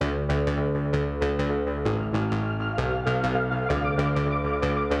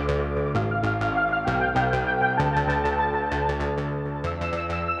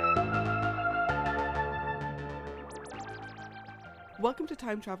Welcome to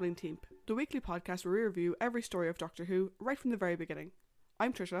Time Travelling Team, the weekly podcast where we review every story of Doctor Who right from the very beginning.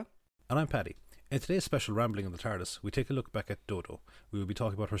 I'm Trisha. And I'm Paddy. In today's special Rambling on the TARDIS, we take a look back at Dodo. We will be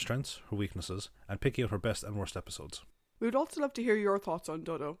talking about her strengths, her weaknesses, and picking out her best and worst episodes. We would also love to hear your thoughts on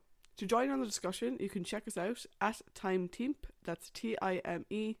Dodo. To join in on the discussion, you can check us out at TimeTeamp, that's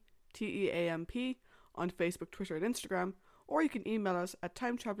TimeTeamp, on Facebook, Twitter and Instagram, or you can email us at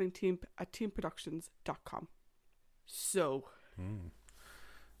timetravellingteam@teamproductions.com. So,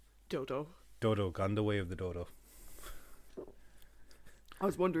 Dodo. Dodo, gone the way of the dodo. I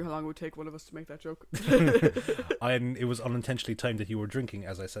was wondering how long it would take one of us to make that joke. It was unintentionally timed that you were drinking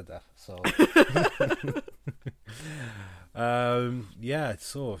as I said that. So,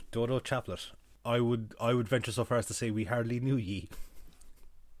 so Dodo Chaplet. I would venture so far as to say we hardly knew ye.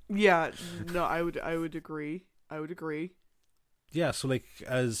 Yeah, no, I would agree. Yeah, so like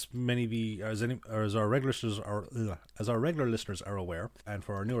as many of you, as our regular listeners are aware, and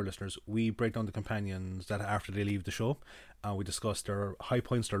for our newer listeners, we break down the companions that after they leave the show, and we discuss their high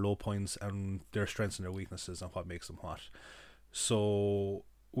points, their low points, and their strengths and their weaknesses, and what makes them what. So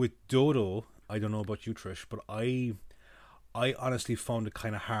with Dodo, I don't know about you, Trish, but I honestly found it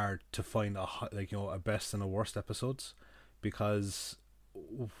kind of hard to find a best and a worst episodes, because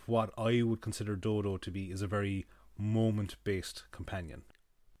what I would consider Dodo to be is a very moment-based companion.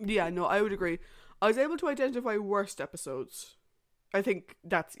 Yeah, no, I would agree. I was able to identify worst episodes. I think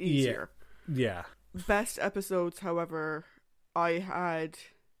that's easier. Yeah. Best episodes, however, I had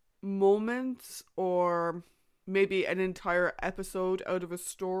moments or maybe an entire episode out of a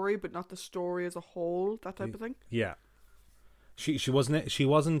story, but not the story as a whole, that type of thing. Yeah. She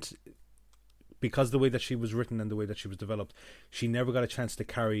wasn't because the way that she was written and the way that she was developed, she never got a chance to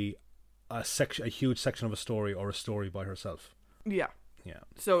carry a huge section of a story or a story by herself. Yeah.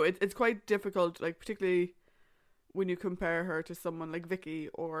 So it's quite difficult, like particularly when you compare her to someone like Vicky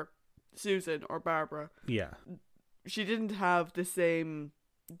or Susan or Barbara. Yeah. She didn't have the same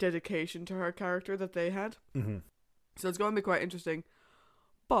dedication to her character that they had. Mm-hmm. So it's going to be quite interesting.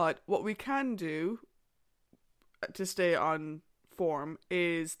 But what we can do to stay on form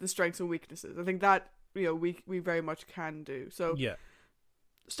is the strengths and weaknesses. I think that, we very much can do. So yeah.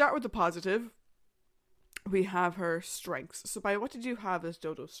 Start with the positive. We have her strengths. So, by what did you have as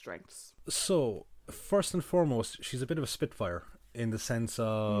Dodo's strengths? So, first and foremost, she's a bit of a spitfire in the sense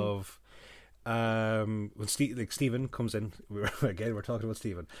of when Stephen comes in. We're talking about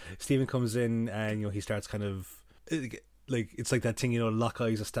Stephen. Stephen comes in and he starts kind of it's like that thing, lock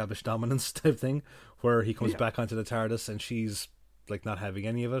eyes, establish dominance type thing, where he comes back onto the TARDIS and she's like not having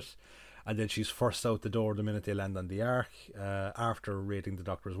any of it. And then she's forced out the door the minute they land on the Ark, after raiding the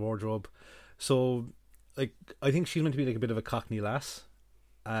Doctor's wardrobe. So, I think she's meant to be like a bit of a Cockney lass,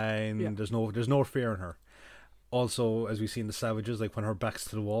 and there's no fear in her. Also, as we see in the Savages, like when her back's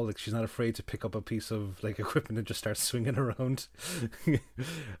to the wall, she's not afraid to pick up a piece of equipment and just start swinging around.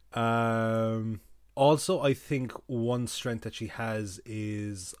 Also, I think one strength that she has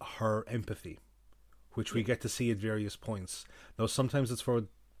is her empathy, which we get to see at various points. Now, sometimes it's for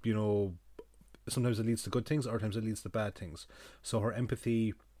sometimes it leads to good things, other times it leads to bad things. So her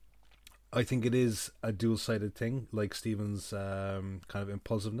empathy, I think it is a dual-sided thing, like Stephen's kind of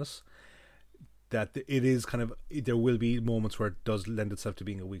impulsiveness, that it is kind of, there will be moments where it does lend itself to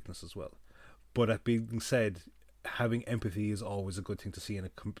being a weakness as well. But that being said, having empathy is always a good thing to see in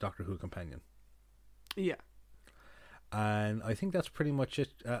a Doctor Who companion. Yeah. And I think that's pretty much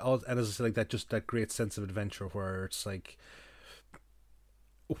it. And as I said, just that great sense of adventure where it's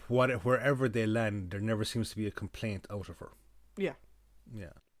wherever they land, there never seems to be a complaint out of her. Yeah.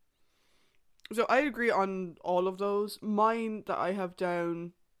 Yeah. So I agree on all of those. Mine that I have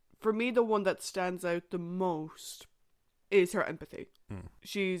down, for me, the one that stands out the most is her empathy.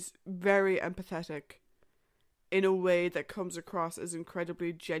 She's very empathetic in a way that comes across as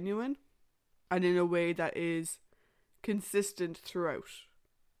incredibly genuine and in a way that is consistent throughout.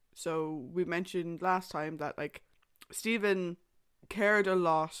 So we mentioned last time that Stephen cared a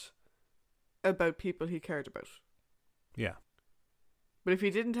lot about people he cared about. Yeah. But if he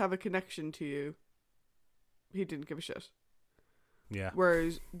didn't have a connection to you, he didn't give a shit. Yeah.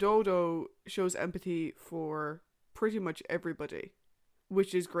 Whereas Dodo shows empathy for pretty much everybody,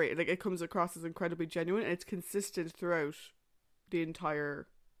 which is great. It comes across as incredibly genuine and it's consistent throughout the entire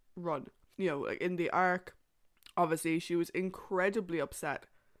run. In the Ark, obviously she was incredibly upset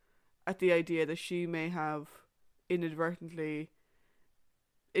at the idea that she may have inadvertently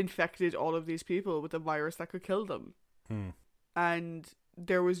infected all of these people with a virus that could kill them. And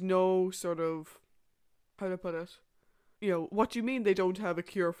there was no sort of, how to put it, what do you mean they don't have a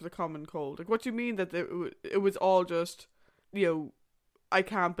cure for the common cold? What do you mean that it was all just, I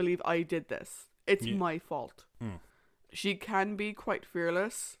can't believe I did this. It's my fault. Mm. She can be quite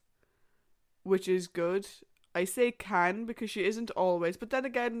fearless, which is good. I say can because she isn't always, but then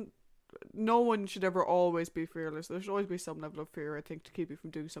again, no one should ever always be fearless. There should always be some level of fear, I think, to keep you from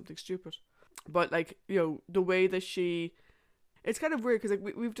doing something stupid. But like, you know, the way that it's kind of weird because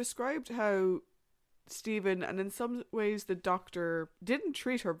like we've described how Stephen, and in some ways the Doctor, didn't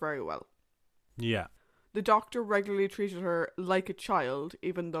treat her very well. Yeah. The Doctor regularly treated her like a child,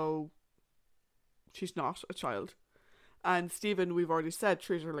 even though she's not a child. And Stephen, we've already said,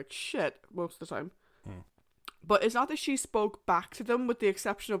 treated her like shit most of the time. Mm. But it's not that she spoke back to them, with the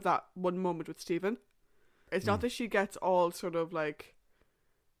exception of that one moment with Stephen. It's not that she gets all sort of like,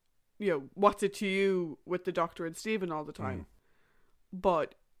 you know, what's it to you with the Doctor and Stephen all the time.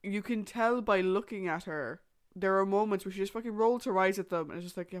 But you can tell by looking at her, there are moments where she just fucking rolls her eyes at them and it's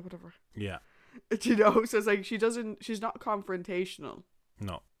just like, yeah, whatever. Yeah. You know, so it's like she's not confrontational.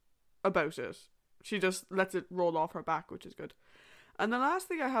 No. About it. She just lets it roll off her back, which is good. And the last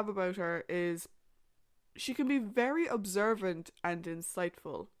thing I have about her is she can be very observant and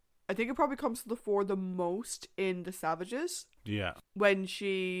insightful. I think it probably comes to the fore the most in The Savages. Yeah. When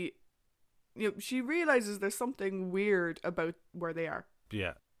she realizes there's something weird about where they are.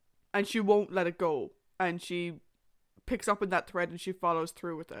 Yeah. And she won't let it go. And she picks up in that thread and she follows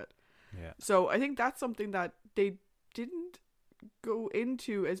through with it. Yeah. So I think that's something that they didn't go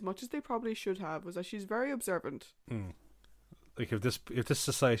into as much as they probably should have, was that she's very observant. Like if this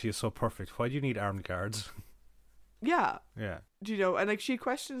society is so perfect, why do you need armed guards? Yeah. Yeah. Do you know? And like she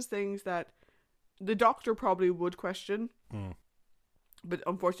questions things that the Doctor probably would question. But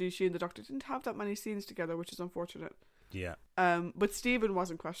unfortunately she and the Doctor didn't have that many scenes together, which is unfortunate. Yeah. But Stephen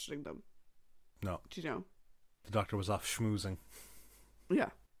wasn't questioning them. No. Do you know? The Doctor was off schmoozing. Yeah.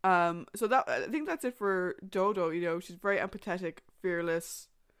 So that, I think that's it for Dodo. You know, she's very empathetic, fearless.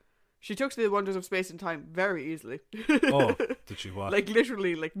 She took to the wonders of space and time very easily. Oh, did she what? Like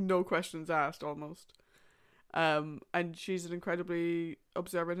literally, like no questions asked, almost. And she's an incredibly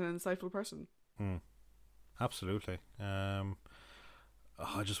observant and insightful person. Absolutely. I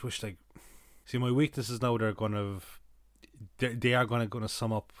just wish see, my weaknesses now, they are going to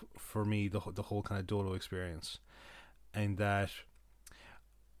sum up for me the whole kind of Dodo experience, and that,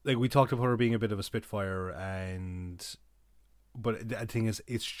 like, we talked about her being a bit of a spitfire, but the thing is,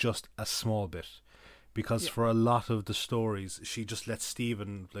 it's just a small bit, because for a lot of the stories, she just lets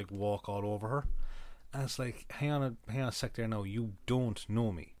Stephen like walk all over her, and it's like, hang on a sec there now, you don't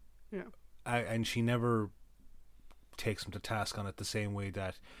know me. Yeah. And she never takes him to task on it the same way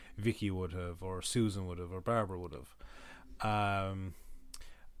that Vicky would have, or Susan would have, or Barbara would have.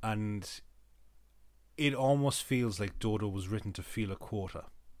 And it almost feels like Dodo was written to fill a quota,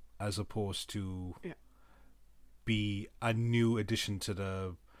 as opposed to be a new addition to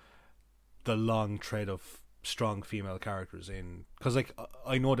the long thread of strong female characters in. Because like,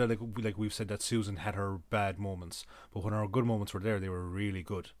 I know that like we've said that Susan had her bad moments, but when her good moments were there, they were really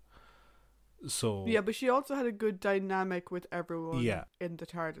good. So yeah, but she also had a good dynamic with everyone in the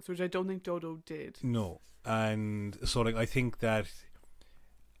TARDIS, which I don't think Dodo did. No. And so like, I think that,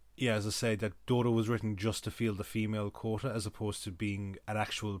 yeah, as I said, that Dodo was written just to fill the female quota, as opposed to being an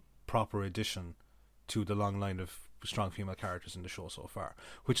actual proper addition to the long line of strong female characters in the show so far,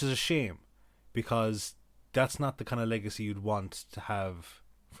 which is a shame, because that's not the kind of legacy you'd want to have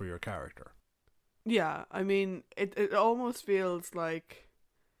for your character. Yeah, I mean, it almost feels like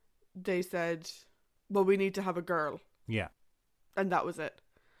they said, well, we need to have a girl. Yeah. And that was it.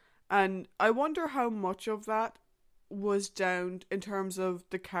 And I wonder how much of that was down in terms of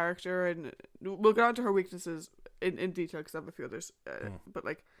the character, and we'll get on to her weaknesses in detail because I have a few others. But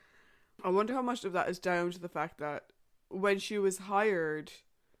like, I wonder how much of that is down to the fact that when she was hired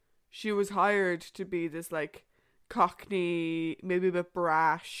to be this like cockney, maybe a bit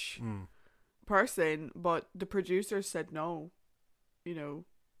brash person, but the producers said no. You know,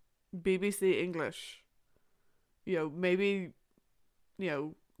 BBC English. You know, maybe, you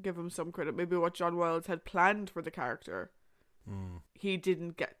know, give him some credit. Maybe what John Wilds had planned for the character, he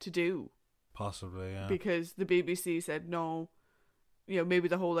didn't get to do. Possibly, yeah. Because the BBC said no. You know, maybe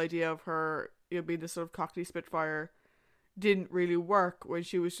the whole idea of her, you know, being this sort of cockney spitfire didn't really work when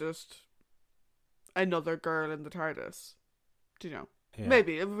she was just another girl in the TARDIS. Do you know? Yeah.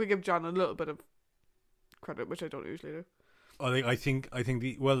 Maybe if we give John a little bit of credit, which I don't usually do. I think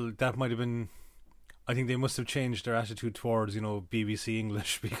that might have been. I think they must have changed their attitude towards, you know, BBC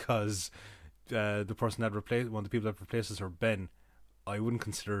English, because the person that one of the people that replaces her, Ben, I wouldn't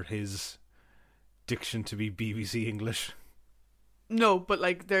consider his diction to be BBC English. No, but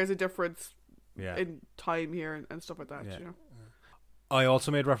like there's a difference in time here and stuff like that. Yeah. You know? I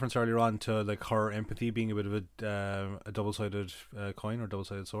also made reference earlier on to like her empathy being a bit of a double-sided coin or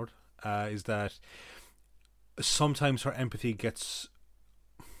double-sided sword. Is that sometimes her empathy gets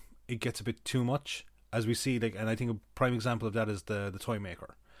a bit too much, as we see. Like, and I think a prime example of that is the toy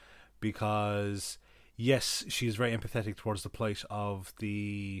maker, because yes, she's very empathetic towards the plight of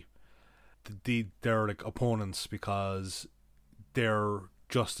their like opponents, because they're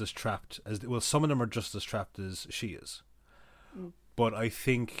just as trapped as some of them are just as trapped as she is. But I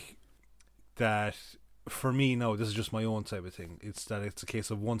think that for me, no, this is just my own type of thing. It's a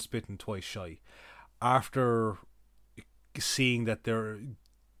case of once bitten, twice shy. After seeing that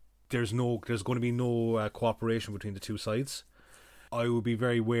there's going to be no cooperation between the two sides, I would be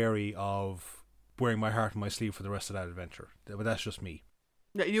very wary of wearing my heart on my sleeve for the rest of that adventure. But that's just me.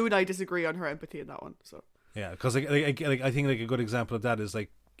 Yeah, you and I disagree on her empathy in that one. So yeah, because I think like a good example of that is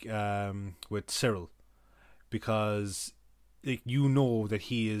like with Cyril, because like, you know that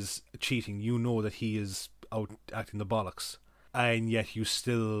he is cheating, you know that he is out acting the bollocks, and yet you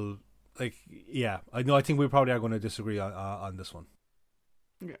still like, yeah. I know. I think we probably are going to disagree on this one.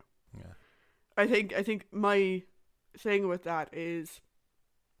 Yeah. Yeah. I think my thing with that is,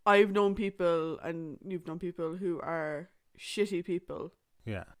 I've known people, and you've known people who are shitty people.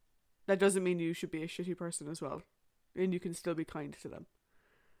 Yeah. That doesn't mean you should be a shitty person as well, and you can still be kind to them.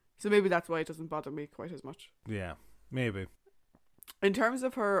 So maybe that's why it doesn't bother me quite as much. Yeah, maybe. In terms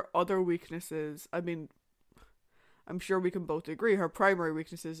of her other weaknesses, I mean, I'm sure we can both agree her primary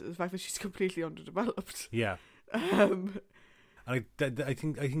weaknesses is the fact that she's completely underdeveloped. Yeah. Um, I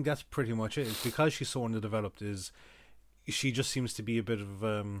think that's pretty much it. It's because she's so underdeveloped. Is she just seems to be a bit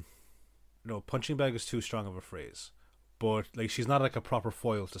of punching bag is too strong of a phrase, but like she's not like a proper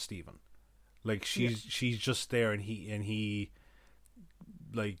foil to Stephen. Like she's just there, and he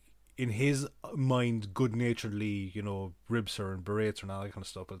like in his mind good naturedly ribs her and berates her and all that kind of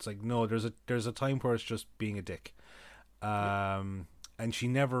stuff. But it's like, no, there's a time where it's just being a dick, and she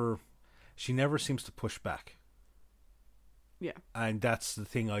never seems to push back. Yeah. And that's the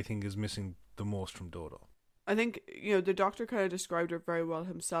thing I think is missing the most from Dodo. I think, the Doctor kind of described her very well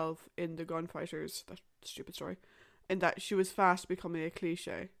himself in The Gunfighters, that stupid story, in that she was fast becoming a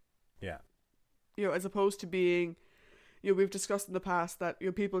cliche. Yeah. As opposed to being, we've discussed in the past that,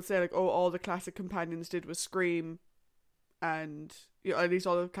 people say like, oh, all the classic companions did was scream, and, at least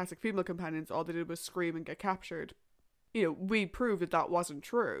all the classic female companions, all they did was scream and get captured. We proved that wasn't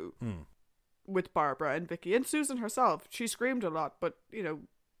true. With Barbara and Vicky and Susan herself. She screamed a lot, but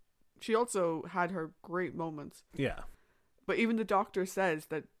she also had her great moments. Yeah. But even the Doctor says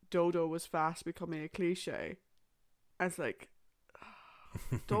that Dodo was fast becoming a cliche. And it's like,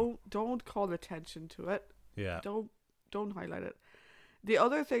 don't call attention to it. Yeah. Don't highlight it. The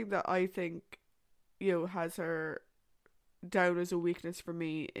other thing that I think has her down as a weakness for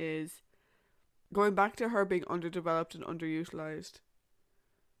me is going back to her being underdeveloped and underutilized.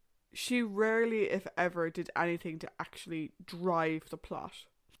 She rarely, if ever, did anything to actually drive the plot.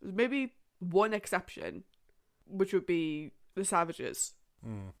 There's maybe one exception, which would be The Savages,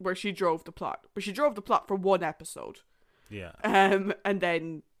 where she drove the plot. But she drove the plot for one episode. Yeah. And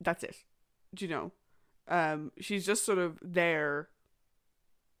then that's it. Do you know? She's just sort of there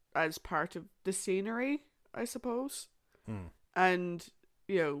as part of the scenery, I suppose. And,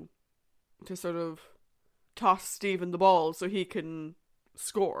 to sort of toss Stephen the ball so he can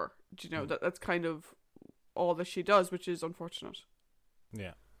score. Do you know, that's kind of all that she does, which is unfortunate.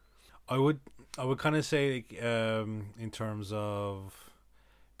 Yeah. I would kind of say in terms of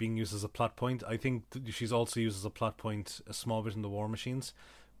being used as a plot point, I think she's also used as a plot point a small bit in the War Machines,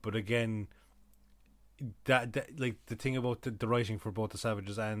 but again, that like the thing about the writing for both the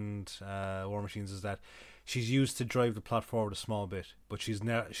Savages and War Machines is that she's used to drive the plot forward a small bit, but she's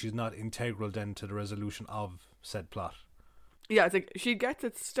not integral then to the resolution of said plot. Yeah, it's like she gets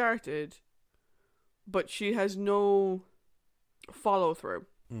it started, but she has no follow through.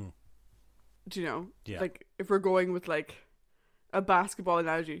 Do you know? Yeah. Like, if we're going with like a basketball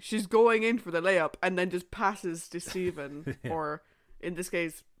analogy, she's going in for the layup and then just passes to Stephen, or in this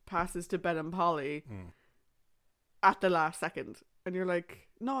case, passes to Ben and Polly at the last second, and you're like,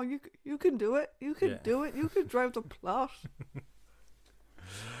 no, you can do it. You can do it. You can drive the plot.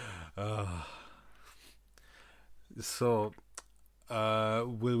 So,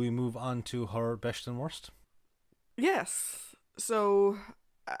 will we move on to her best and worst? Yes. So,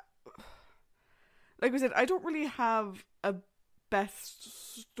 like we said, I don't really have a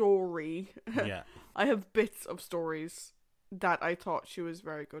best story. Yeah. I have bits of stories that I thought she was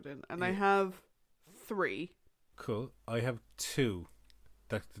very good in, and I have 3. Cool. I have 2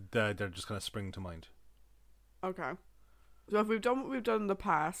 that they're just kind of spring to mind. Okay. So if we've done what we've done in the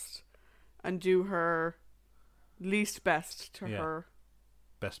past and do her least best to her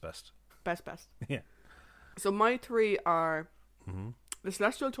best. best. Yeah. So my three are Mm-hmm. the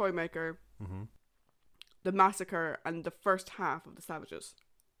Celestial Toymaker, Mm-hmm. the Massacre, and the first half of the Savages.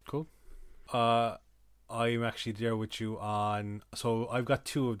 Cool. I'm actually there with you on. So I've got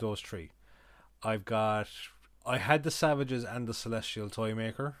two of those three. I had the Savages and the Celestial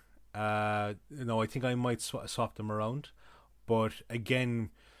Toymaker. I think I might swap them around, but again,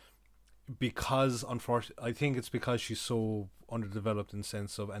 because unfortunately, I think it's because she's so underdeveloped in the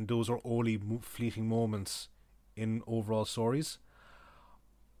sense of, and those are only fleeting moments in overall stories.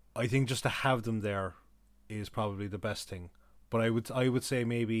 I think just to have them there is probably the best thing. But I would say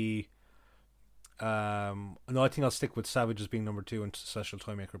maybe. No, I think I'll stick with Savages being number 2 and Celestial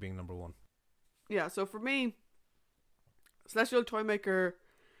Toymaker being number 1. Yeah, so for me, Celestial Toymaker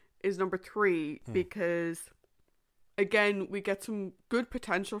is number 3 because, again, we get some good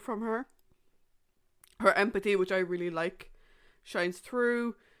potential from her. Her empathy, which I really like, shines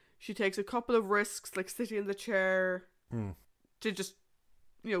through. She takes a couple of risks, like sitting in the chair to just,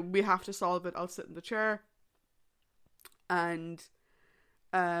 we have to solve it. I'll sit in the chair. And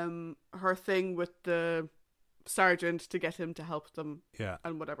her thing with the sergeant to get him to help them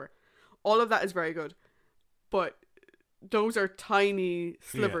and whatever. All of that is very good. But those are tiny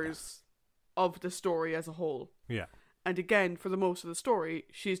slivers of the story as a whole. Yeah. And again, for the most of the story,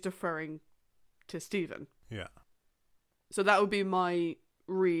 she's deferring to Stephen. Yeah. So that would be my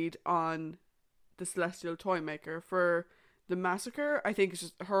read on the Celestial Toymaker. For the Massacre, I think it's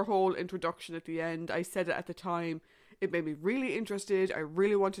just her whole introduction at the end. I said it at the time. It made me really interested. I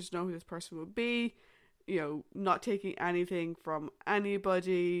really wanted to know who this person would be. Not taking anything from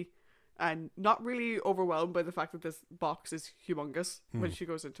anybody and not really overwhelmed by the fact that this box is humongous when she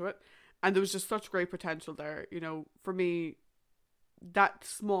goes into it. And there was just such great potential there. For me, that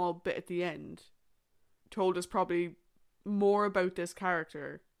small bit at the end told us probably more about this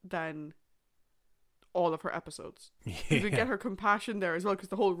character than all of her episodes. We get her compassion there as well, because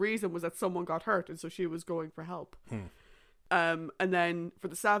the whole reason was that someone got hurt and so she was going for help. And then for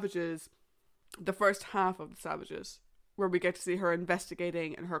the Savages, the first half of the Savages, where we get to see her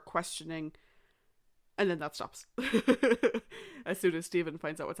investigating and her questioning, and then that stops. As soon as Stephen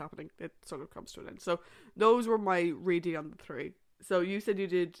finds out what's happening, it sort of comes to an end. So those were my reading on the 3. So you said you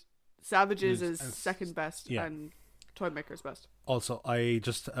did Savages as second best and Toymaker's best. Also, I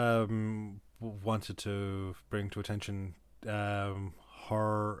just wanted to bring to attention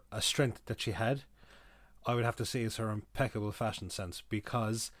her a strength that she had. I would have to say is her impeccable fashion sense,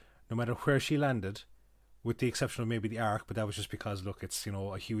 because no matter where she landed, with the exception of maybe the Ark, but that was just because, look, it's,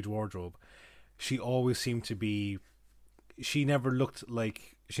 a huge wardrobe, she always seemed to be, she never looked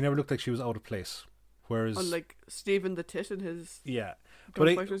like she was out of place. Whereas, unlike Stephen the Tit in his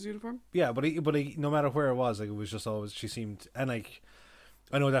gunfighter's uniform. Yeah, but no matter where it was, it was just always, she seemed, and I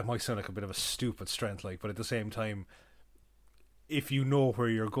know that might sound like a bit of a stupid strength, but at the same time, if you know where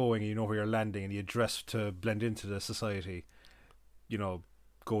you're going, and you know where you're landing, and you dress to blend into the society,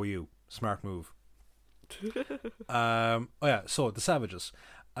 go you. Smart move. So the Savages.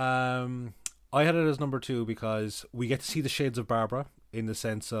 I had it as number 2 because we get to see the shades of Barbara, in the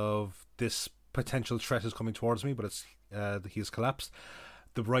sense of this potential threat is coming towards me, but it's he's collapsed.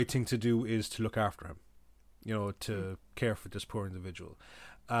 The right thing to do is to look after him, to care for this poor individual.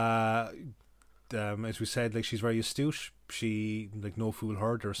 As we said, she's very astute. She, no fool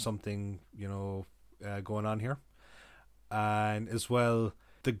her, there's something, going on here. And as well,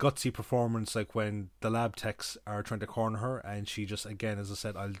 the gutsy performance, when the lab techs are trying to corner her, and she just, again, as I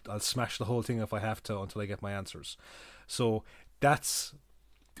said, I'll smash the whole thing if I have to until I get my answers. So that's,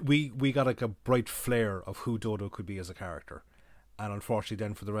 we got a bright flare of who Dodo could be as a character. And unfortunately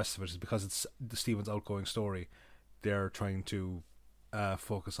then for the rest of it, is because it's the Stephen's outgoing story, they're trying to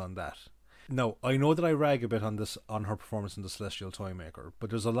focus on that. Now, I know that I rag a bit on her performance in the Celestial Toymaker, but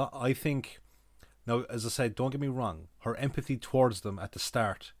there's a lot, I think. Now, as I said, don't get me wrong, her empathy towards them at the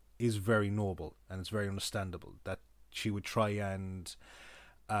start is very noble, and it's very understandable that she would try and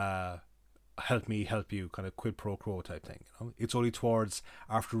help me, help you, kind of quid pro quo type thing. It's only towards,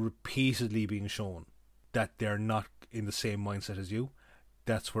 after repeatedly being shown that they're not in the same mindset as you,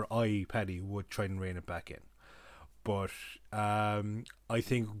 that's where I, Paddy, would try and rein it back in. But I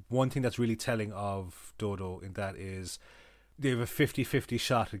think one thing that's really telling of Dodo in that is they have a 50-50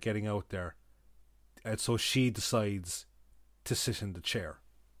 shot at getting out there. And so she decides to sit in the chair.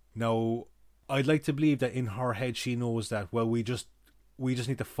 Now, I'd like to believe that in her head she knows that, well, we just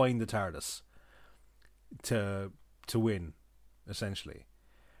need to find the TARDIS to win, essentially.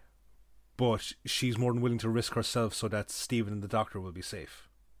 but she's more than willing to risk herself so that Stephen and the Doctor will be safe.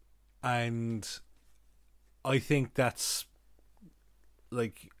 And I think that's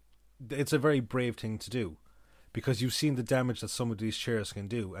like, it's a very brave thing to do, because you've seen the damage that some of these chairs can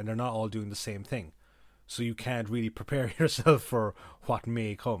do, and they're not all doing the same thing. So you can't really prepare yourself for what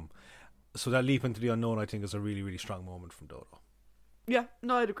may come. So that leap into the unknown, I think, is a really, really strong moment from Dodo. Yeah,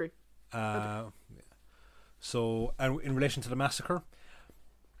 no, I'd agree. Yeah. So, and in relation to the massacre,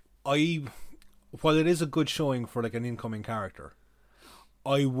 while it is a good showing for like an incoming character,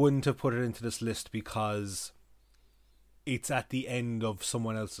 I wouldn't have put it into this list because it's at the end of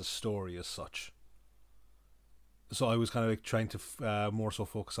someone else's story as such. So I was kind of like trying to more so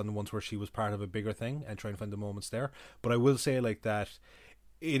focus on the ones where she was part of a bigger thing and trying to find the moments there. But I will say like that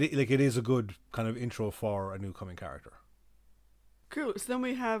it is a good kind of intro for a new coming character. Cool. So then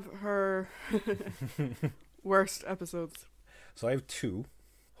we have her worst episodes. So I have 2.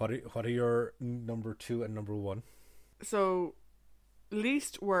 What are your number 2 and number 1? So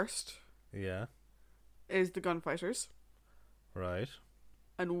least worst Yeah. is the gunfighters. Right.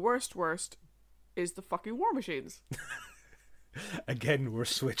 And worst is the fucking War Machines. Again, we're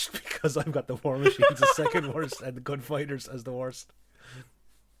switched because I've got the War Machines as second worst and the Gunfighters as the worst.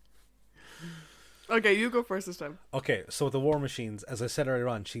 Okay, you go first this time. Okay, so the War Machines, as I said earlier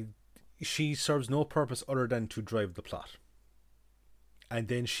on, she serves no purpose other than to drive the plot. And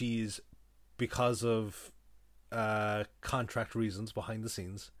then she's, because of contract reasons behind the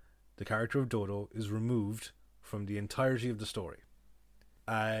scenes, the character of Dodo is removed from the entirety of the story.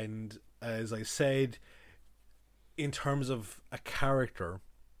 And as I said, in terms of a character,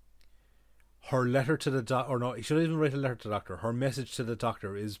 her letter to the doctor, or no, she doesn't even write a letter to the Doctor. Her message to the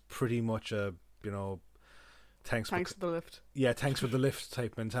Doctor is pretty much a, thanks for the lift. Yeah, thanks for the lift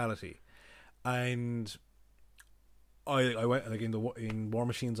type mentality. And I went like in War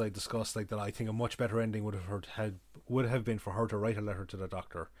Machines, I discussed like that. I think a much better ending would have been for her to write a letter to the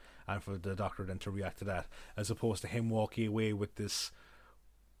Doctor, and for the Doctor then to react to that, as opposed to him walking away with this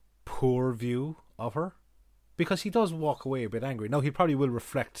poor view of her, because he does walk away a bit angry. Now he probably will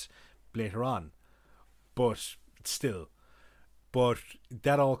reflect later on, but still. But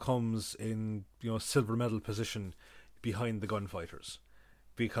that all comes in silver medal position behind the gunfighters,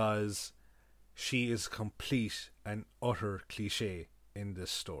 because she is complete and utter cliche in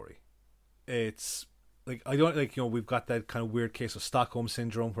this story. It's like, I don't like, we've got that kind of weird case of Stockholm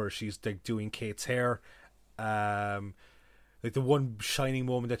syndrome where she's like doing Kate's hair. Like the one shining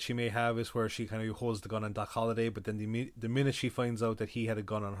moment that she may have is where she kind of holds the gun on Doc Holliday, but then the minute she finds out that he had a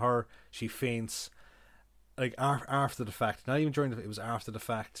gun on her, she faints. Like after the fact, not even during it was after the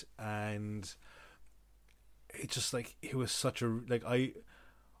fact, and it just like, it was such a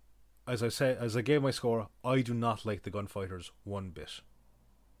as I said, as I gave my score, I do not like the gunfighters one bit,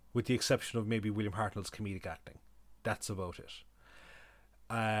 with the exception of maybe William Hartnell's comedic acting. That's about it.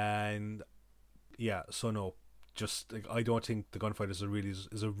 And yeah, so no. Just like, I don't think the gunfighters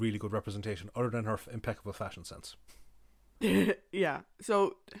is a really good representation, other than her impeccable fashion sense. Yeah.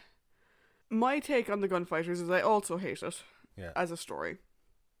 So my take on the gunfighters is I also hate it. Yeah. As a story.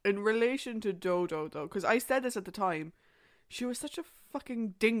 In relation to Dodo, though, because I said this at the time, she was such a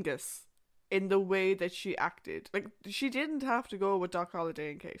fucking dingus in the way that she acted. Like, she didn't have to go with Doc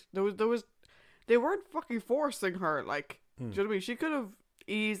Holliday and Kate. They weren't fucking forcing her. Like, do you know what I mean? She could have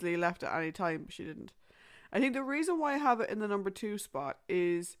easily left at any time, but she didn't. I think the reason why I have it in the number 2 spot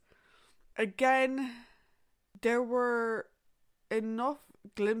is, again, there were enough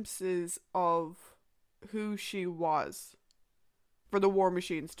glimpses of who she was for the War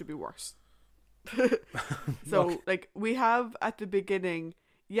Machines to be worse. So, okay. Like, we have at the beginning,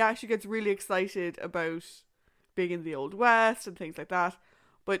 yeah, she gets really excited about being in the Old West and things like that.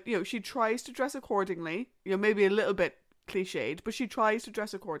 But, she tries to dress accordingly. Maybe a little bit cliched, but she tries to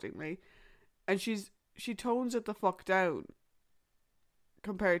dress accordingly. And she tones it the fuck down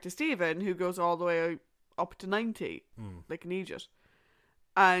compared to Stephen, who goes all the way up to 90, like an idiot.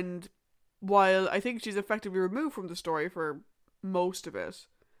 And while I think she's effectively removed from the story for most of it,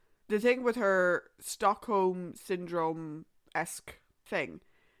 the thing with her Stockholm Syndrome-esque thing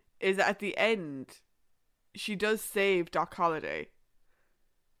is that at the end, she does save Doc Holliday.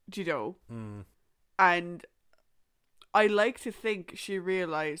 Do you know? And I like to think she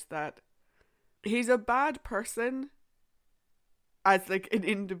realised that he's a bad person as like an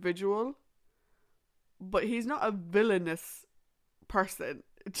individual, but he's not a villainous person.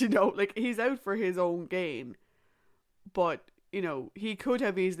 Do you know? Like, he's out for his own gain, but he could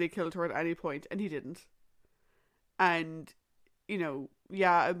have easily killed her at any point, and he didn't. And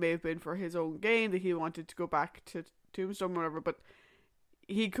yeah, it may have been for his own gain that he wanted to go back to Tombstone or whatever, but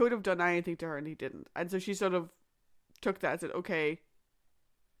he could have done anything to her and he didn't. And so she sort of took that and said, okay,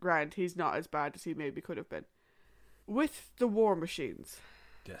 Grant, he's not as bad as he maybe could have been. With the War Machines.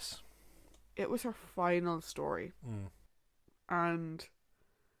 Yes. It was her final story. Mm. And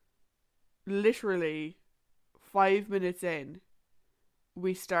literally 5 minutes in,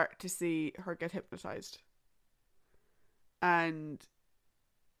 we start to see her get hypnotized. And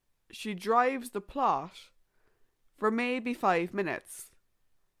she drives the plot for maybe 5 minutes.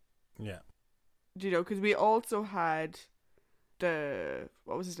 Yeah. Do you know, because we also had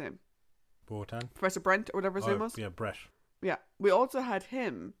what was his name? Botan? Professor Brent, or whatever his name was? Yeah, Brett. Yeah. We also had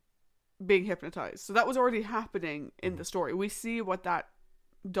him being hypnotized. So that was already happening in the story. We see what that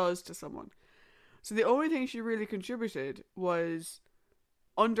does to someone. So the only thing she really contributed was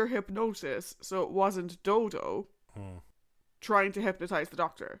under hypnosis, so it wasn't Dodo trying to hypnotize the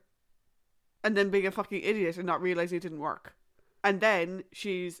doctor. And then being a fucking idiot and not realizing it didn't work. And then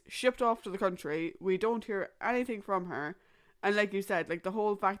she's shipped off to the country. We don't hear anything from her. And like you said, like the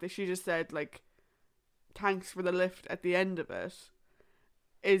whole fact that she just said, like, thanks for the lift at the end of it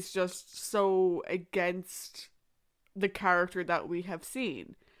is just so against the character that we have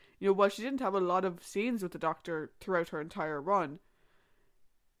seen. You know, while she didn't have a lot of scenes with the doctor throughout her entire run,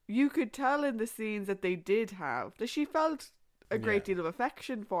 you could tell in the scenes that they did have that she felt a great deal of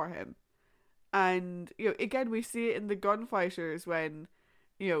affection for him. And, you know, again, we see it in the gunfighters when,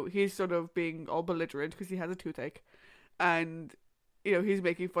 you know, he's sort of being all belligerent because he has a toothache. And, you know, he's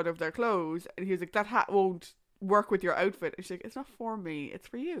making fun of their clothes. And he's like, that hat won't work with your outfit. And she's like, it's not for me, it's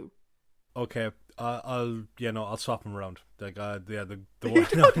for you. Okay, I'll swap them around. Like, the You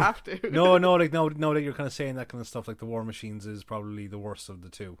don't have to. No, like, no, that you're kind of saying that kind of stuff. Like, the War Machines is probably the worst of the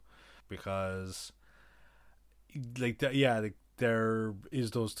two, because, like, there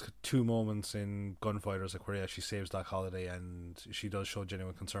is those two moments in Gunfighters, like, where she saves Doc Holliday and she does show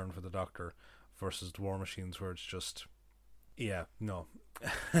genuine concern for the doctor, versus the War Machines, where it's just, no.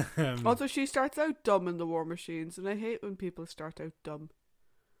 Also, she starts out dumb in the War Machines, and I hate when people start out dumb.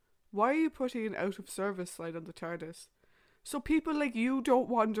 Why are you putting an out of service sign on the TARDIS? So people like you don't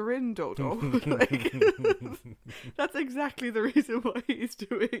wander in, Dodo. Like, that's exactly the reason why he's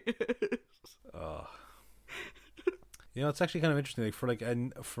doing it. You know, it's actually kind of interesting. Like,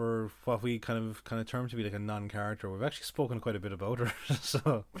 for what we kind of term to be like a non-character, we've actually spoken quite a bit about her.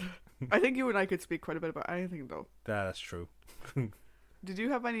 So I think you and I could speak quite a bit about anything, though. That's true. Did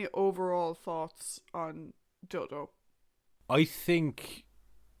you have any overall thoughts on Dodo? I think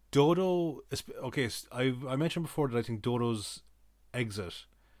Dodo, okay, I mentioned before that I think Dodo's exit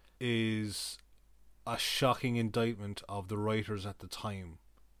is a shocking indictment of the writers at the time,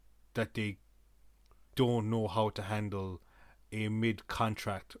 that they don't know how to handle a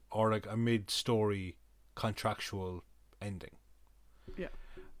mid-contract or like a mid-story contractual ending. Yeah.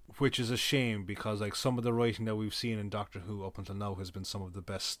 Which is a shame, because like some of the writing that we've seen in Doctor Who up until now has been some of the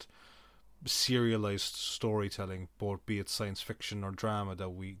best serialized storytelling, both be it science fiction or drama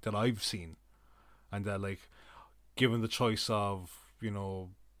that I've seen, and that, like, given the choice of, you know,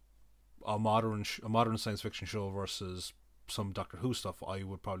 a modern science fiction show versus some Doctor Who stuff, I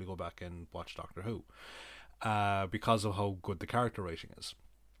would probably go back and watch Doctor Who, because of how good the character writing is.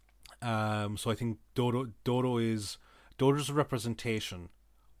 So I think Dodo's a representation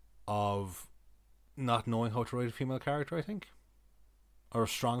of not knowing how to write a female character, I think, or a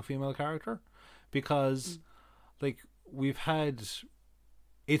strong female character, because like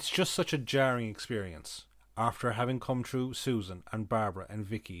it's just such a jarring experience after having come through Susan and Barbara and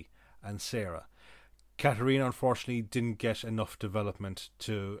Vicky and Sarah. Katarina unfortunately didn't get enough development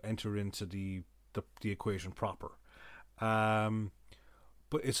to enter into the equation proper,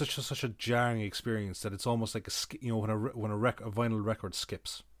 but it's such a jarring experience that it's almost like when a vinyl record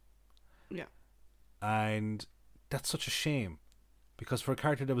skips. Yeah, and that's such a shame. Because for a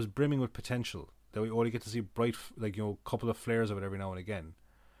character that was brimming with potential, that we only get to see bright, like, you know, couple of flares of it every now and again,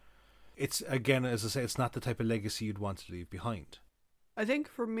 it's, again, as I say, it's not the type of legacy you'd want to leave behind. I think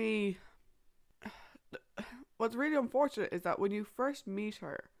for me, what's really unfortunate is that when you first meet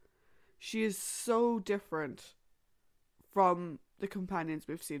her, she is so different from the companions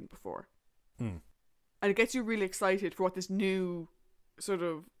we've seen before. And it gets you really excited for what this new sort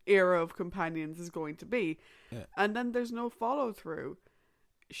of era of companions is going to be. Yeah. And then there's no follow through.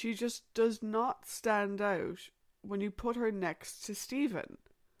 She just does not stand out when you put her next to Stephen.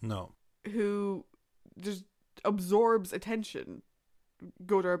 No. Who just absorbs attention,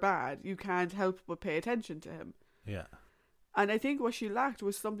 good or bad. You can't help but pay attention to him. Yeah. And I think what she lacked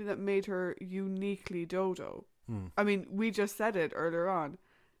was something that made her uniquely Dodo. I mean, we just said it earlier on.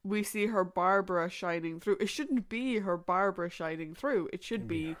 we see her Barbara shining through. It shouldn't be her Barbara shining through. It should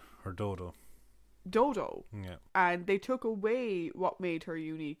be her Dodo. Dodo. Yeah. And they took away what made her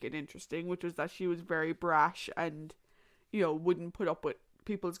unique and interesting, which was that she was very brash and, wouldn't put up with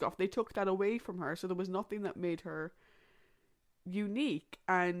people's guff. They took that away from her, so there was nothing that made her unique.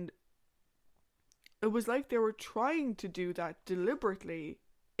 And it was like they were trying to do that deliberately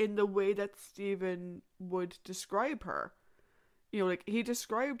in the way that Stephen would describe her. Like, he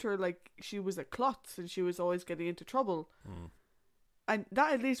described her like she was a klutz and she was always getting into trouble. And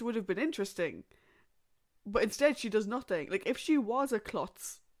that at least would have been interesting. But instead, she does nothing. Like, if she was a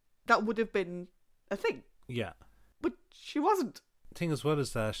klutz, that would have been a thing. Yeah. But she wasn't. The thing as well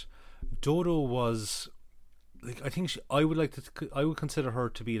is that Dodo was, like, I would consider her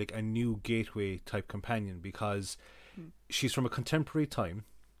to be like a new gateway type companion, because she's from a contemporary time.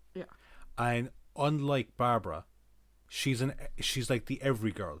 Yeah. And unlike Barbara, she's like the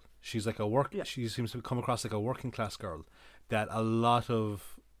every girl. She's like she seems to come across like a working class girl that a lot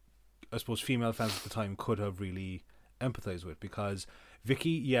of, I suppose, female fans at the time could have really empathized with, because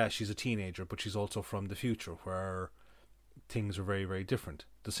Vicky, she's a teenager, but she's also from the future where things are very, very different.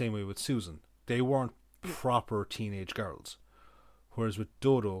 The same way with Susan. They weren't proper teenage girls. Whereas with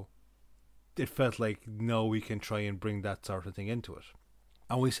Dodo, it felt like, no, we can try and bring that sort of thing into it.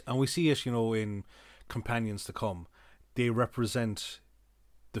 And we see it, in companions to come. They represent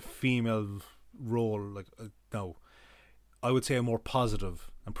the female role, like, no, I would say a more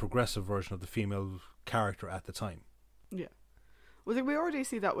positive and progressive version of the female character at the time. Yeah. Well, we already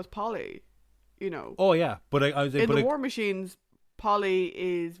see that with Polly, Oh, yeah. But in the War Machines, Polly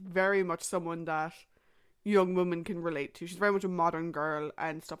is very much someone that young women can relate to. She's very much a modern girl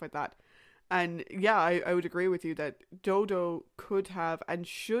and stuff like that. And yeah, I would agree with you that Dodo could have and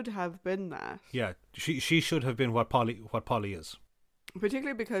should have been that. Yeah, she should have been what Polly is.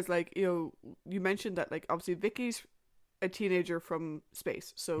 Particularly because, like, you mentioned that, like, obviously Vicky's a teenager from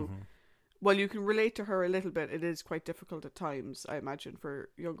space, so while you can relate to her a little bit, it is quite difficult at times, I imagine, for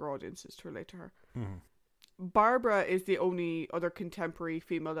younger audiences to relate to her. Barbara is the only other contemporary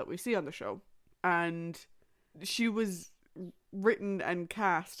female that we see on the show, and she was written and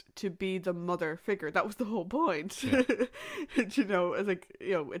cast to be the mother figure. That was the whole point. Yeah. It's like,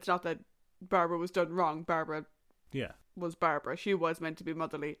 it's not that Barbara was done wrong. Barbara was Barbara. She was meant to be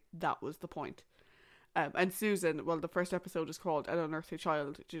motherly. That was the point. And Susan, well, the first episode is called An Unearthly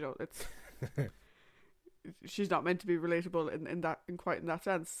Child. It's she's not meant to be relatable in quite that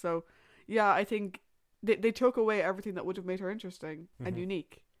sense. So yeah, I think they took away everything that would have made her interesting and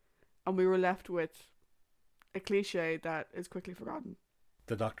unique, and we were left with a cliche that is quickly forgotten.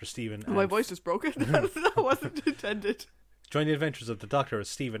 The Dr. Stephen. My voice just broke it. That wasn't intended. Join the adventures of the Doctor,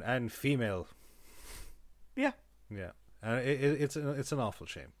 Stephen, and female. Yeah. Yeah. It's an awful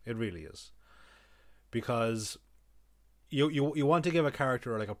shame. It really is. Because you want to give a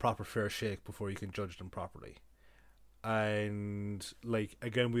character like a proper fair shake before you can judge them properly. And like,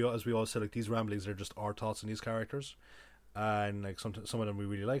 again, as we all said, like, these ramblings are just our thoughts on these characters. And like some of them we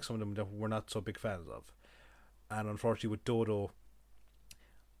really like, some of them that we're not so big fans of. And unfortunately with Dodo,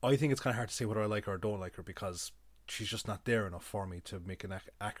 I think it's kind of hard to say whether I like her or don't like her, because she's just not there enough for me to make an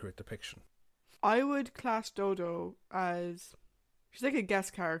accurate depiction. I would class Dodo as, she's like a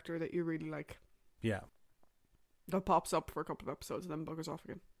guest character that you really like. Yeah. That pops up for a couple of episodes and then buggers off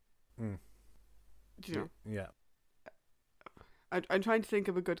again. Do you know? Yeah. I'm trying to think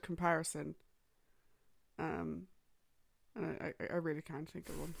of a good comparison. And I really can't think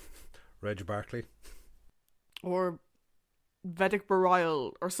of one. Reg Barkley. Or Vedic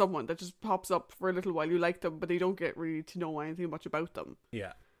Bareil, or someone that just pops up for a little while. You like them, but they don't get really to know anything much about them.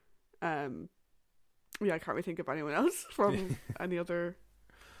 Yeah. Yeah, I can't really think of anyone else from any other.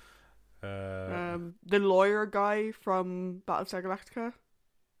 The lawyer guy from Battlestar Galactica.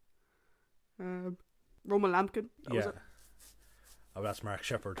 Roman Lampkin. That was it. Oh, that's Mark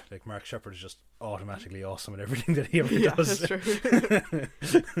Sheppard. Like, Mark Sheppard is just automatically awesome at everything that he ever does.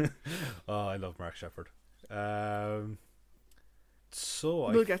 That's true. Oh, I love Mark Sheppard.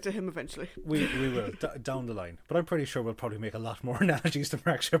 So we'll get to him eventually. We will down the line, but I'm pretty sure we'll probably make a lot more analogies to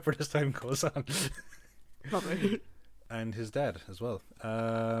Mark Sheppard as time goes on. Probably. And his dad as well.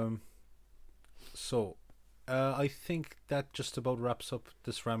 So I think that just about wraps up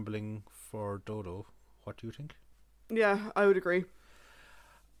this rambling for Dodo. What do you think? Yeah, I would agree.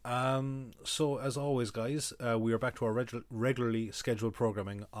 So as always, guys, we are back to our regularly scheduled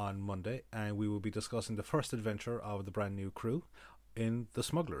programming on Monday, and we will be discussing the first adventure of the brand new crew in The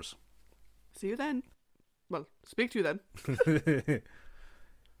Smugglers. See you then. Well, speak to you then.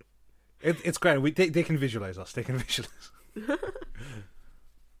 It's grand. They can visualize us. They can visualize.